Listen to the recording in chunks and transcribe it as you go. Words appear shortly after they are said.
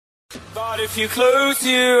But if you close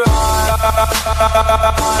your eyes,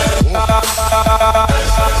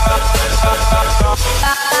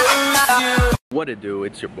 what it do?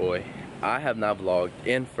 It's your boy. I have not vlogged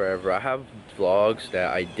in forever. I have vlogs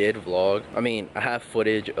that I did vlog. I mean, I have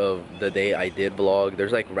footage of the day I did vlog.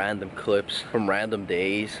 There's like random clips from random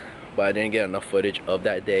days, but I didn't get enough footage of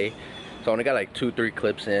that day. So I only got like 2-3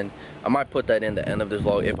 clips in. I might put that in the end of this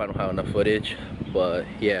vlog if I don't have enough footage. But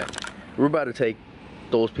yeah, we're about to take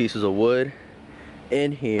those pieces of wood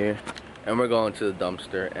in here and we're going to the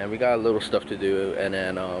dumpster, and we got a little stuff to do, and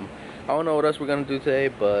then I don't know what else we're gonna do today,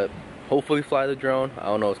 but hopefully fly the drone. I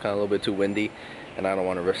don't know, it's kind of a little bit too windy and I don't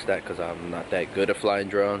want to risk that because I'm not that good at flying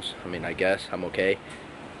drones. I mean, I guess I'm okay,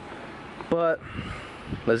 but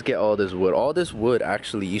let's get all this wood. All this wood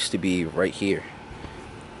actually used to be right here.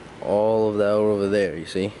 All of that over there, you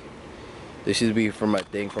see? This used to be for my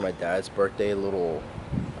thing for my dad's birthday, little,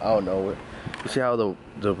 I don't know. You see how the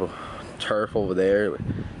turf over there,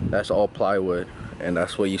 that's all plywood, and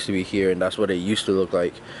that's what used to be here, and that's what it used to look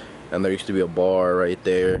like. And there used to be a bar right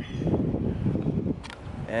there,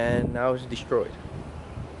 and now it's destroyed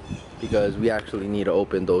because we actually need to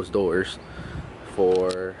open those doors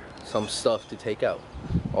for some stuff to take out,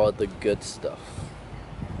 all the good stuff.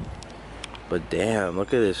 But damn, look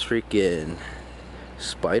at this freaking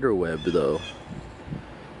spider web though.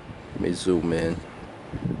 Let me zoom in.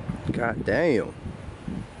 God damn.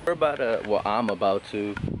 We're about to, well, I'm about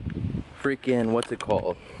to freaking, what's it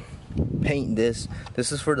called? Paint this.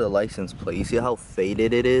 This is for the license plate. You see how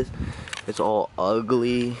faded it is? It's all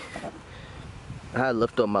ugly. I had to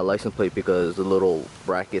lift up my license plate because the little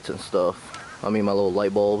brackets and stuff, I mean my little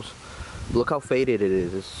light bulbs, look how faded it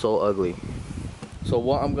is. It's so ugly. So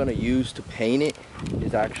what I'm gonna use to paint it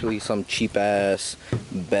is actually some cheap ass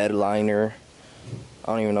bed liner.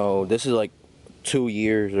 I don't even know, this is like 2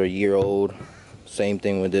 years or a year old. Same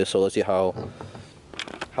thing with this, so let's see how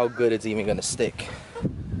good it's even gonna stick.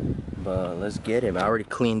 But let's get it. I already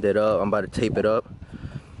cleaned it up. I'm about to tape it up.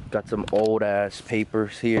 Got some old ass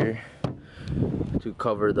papers here to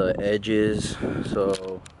cover the edges,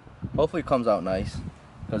 so hopefully it comes out nice,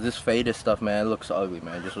 because this faded stuff, man, it looks ugly,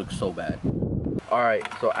 man. It just looks so bad. Alright,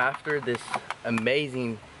 so after this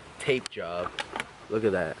amazing tape job, look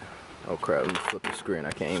at that. Oh crap, let me flip the screen,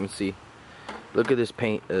 I can't even see. Look at this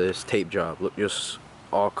paint, this tape job. Look, just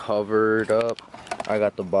all covered up. I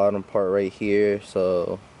got the bottom part right here,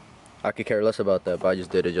 so I could care less about that, but I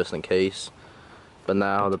just did it just in case. But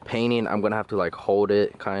now the painting, I'm gonna have to like hold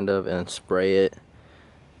it kind of and spray it.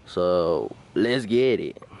 So let's get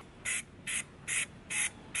it.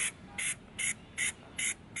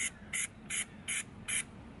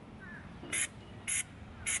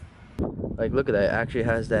 Like, look at that, it actually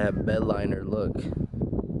has that bed liner look.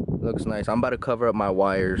 Looks nice. I'm about to cover up my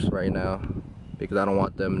wires right now because I don't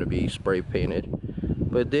want them to be spray painted.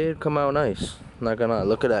 But it did come out nice, not gonna lie.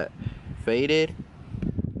 Look at that, faded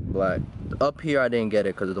black. Up here I didn't get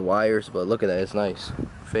it because of the wires, but look at that, it's nice.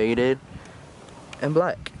 Faded and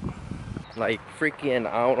black. Like freaking,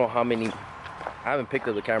 I don't know how many, I haven't picked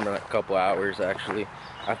up the camera in like a couple hours actually,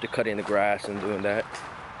 after cutting the grass and doing that.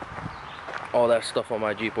 All that stuff on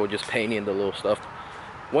my Jeep, or just painting the little stuff.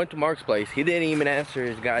 Went to Mark's place, he didn't even answer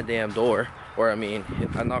his goddamn door, or I mean,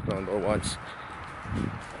 I knocked on the door once,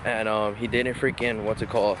 and he didn't freaking, what's it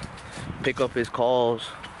called, pick up his calls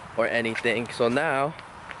or anything. So now,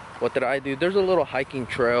 what did I do? There's a little hiking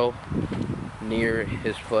trail near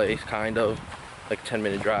his place, kind of, like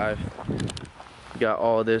 10-minute drive. Got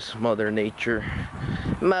all this Mother Nature.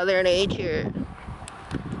 Mother Nature.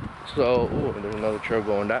 So, ooh, there's another trail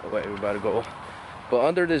going that way, we're about to go. But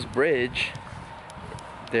under this bridge,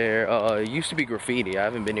 there used to be graffiti. I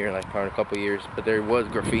haven't been here in like probably a couple years, but there was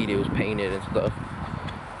graffiti. It was painted and stuff.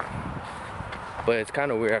 But it's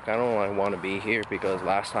kind of weird. I kind of like want to be here because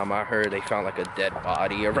last time I heard they found like a dead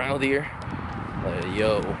body around here. Like,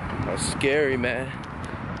 yo, that's scary, man.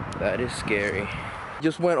 That is scary.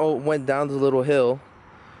 Just went down this little hill.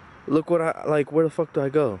 Look what I like. Where the fuck do I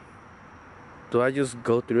go? Do I just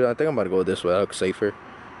go through? I think I'm about to go this way. That looks safer.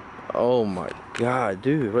 Oh my god,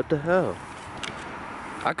 dude, what the hell?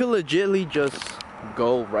 I could legitly just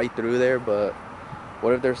go right through there, but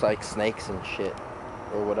what if there's like snakes and shit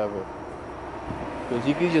or whatever? Because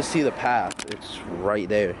you can just see the path, it's right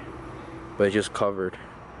there, but it's just covered.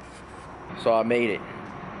 So I made it.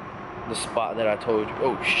 The spot that I told you.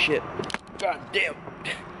 Oh shit, god damn.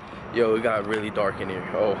 Yo, it got really dark in here.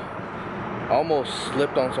 Oh, I almost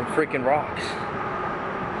slipped on some freaking rocks.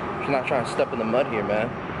 I'm not trying to step in the mud here,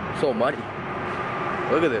 man. It's so muddy.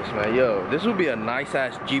 Look at this, man. Yo, this would be a nice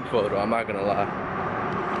ass Jeep photo, I'm not gonna lie.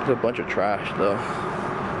 There's a bunch of trash though.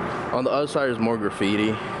 On the other side is more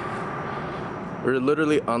graffiti. We're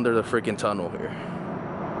literally under the freaking tunnel here.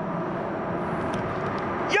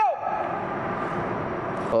 Yo!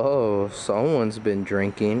 Oh, someone's been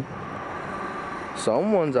drinking.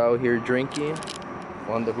 Someone's out here drinking.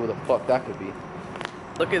 Wonder who the fuck that could be.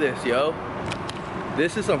 Look at this, yo.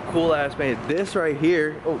 This is some cool ass paint. This right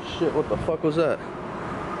here. Oh shit, what the fuck was that?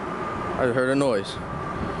 I heard a noise.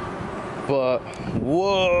 But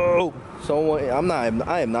whoa, someone.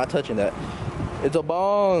 I am not touching that. It's a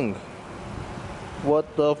bong.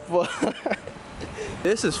 What the fuck?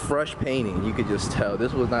 This is fresh painting. You could just tell.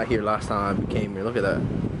 This was not here last time we came here. Look at that.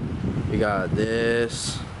 We got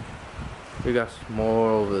this. We got some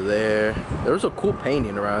more over there. There was a cool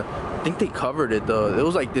painting around. I think they covered it though. It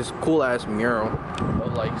was like this cool ass mural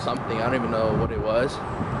of like something. I don't even know what it was.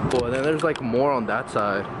 But then there's like more on that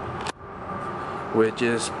side, which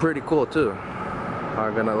is pretty cool too.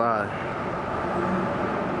 Not gonna lie.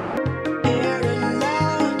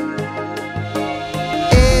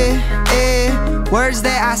 Words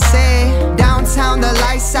that I say, downtown the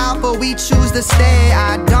lights out, but we choose to stay.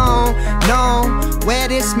 I don't know where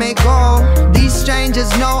this may go. These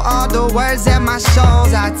strangers know all the words at my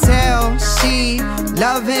shows. I tell, she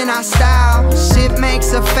loving our style. Shit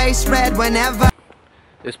makes her face red whenever.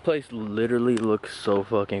 This place literally looks so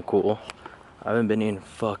fucking cool. I haven't been in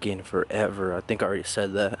fucking forever. I think I already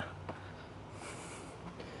said that.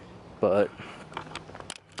 But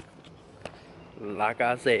like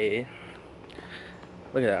I said,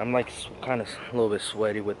 look at that. I'm like kind of a little bit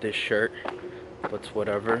sweaty with this shirt, but it's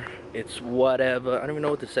whatever. It's whatever. I don't even know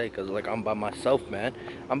what to say because like I'm by myself, man.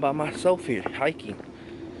 I'm by myself here hiking,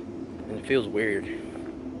 and it feels weird.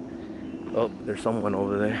 Oh, there's someone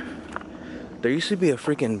over there. There used to be a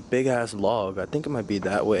freaking big ass log. I think it might be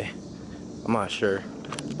that way. I'm not sure,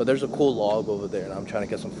 but there's a cool log over there, and I'm trying to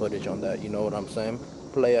get some footage on that. You know what I'm saying?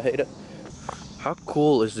 Playa hater. How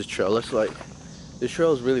cool is this trail? It's like. This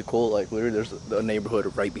trail is really cool. Like literally there's a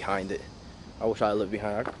neighborhood right behind it. I wish I lived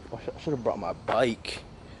behind. I should have brought my bike.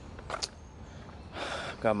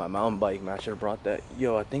 Got my mountain bike, man. I should have brought that.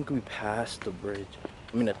 Yo, I think we passed the bridge.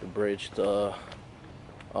 I mean, at the bridge, the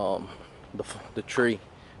tree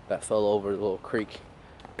that fell over the little creek.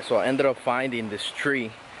 So I ended up finding this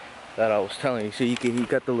tree that I was telling you. So you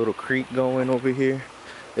got the little creek going over here.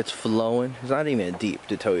 It's flowing. It's not even deep,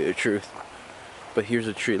 to tell you the truth. But here's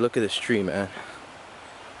a tree. Look at this tree, man.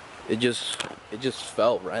 It just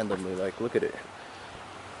fell randomly. Like, look at it.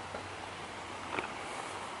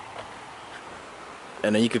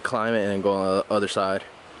 And then you could climb it and then go on the other side.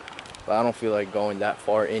 But I don't feel like going that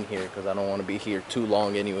far in here because I don't want to be here too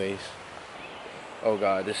long anyways. Oh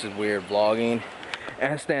god, this is weird vlogging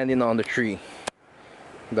and standing on the tree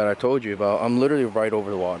that I told you about. I'm literally right over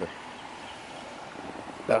the water.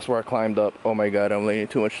 That's where I climbed up. Oh my god, I'm leaning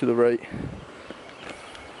too much to the right.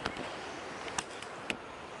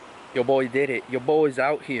 Your boy did it. Your boy's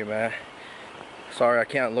out here, man. Sorry, I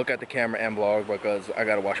can't look at the camera and vlog because I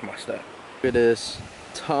gotta watch my step. Look at this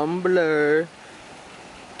Tumblr.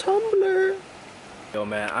 Tumblr. Yo,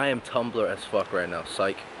 man, I am Tumblr as fuck right now.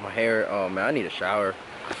 Psych. My hair. Oh man, I need a shower.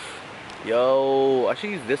 Yo, I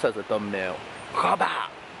should use this as a thumbnail. I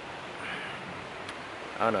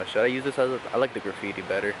don't know. Should I use this as a? I like the graffiti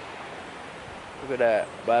better. Look at that.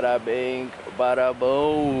 Bada bing, bada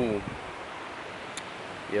boom.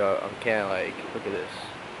 Yo, I can't like, look at this.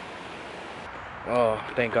 Oh,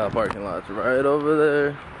 thank God parking lot's right over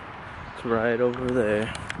there. It's right over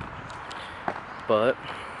there. But,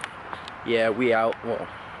 yeah, we out. Well,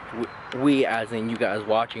 we as in you guys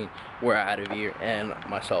watching, we're out of here. And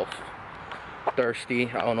myself, thirsty.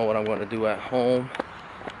 I don't know what I'm going to do at home.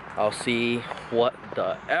 I'll see what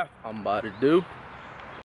the F I'm about to do.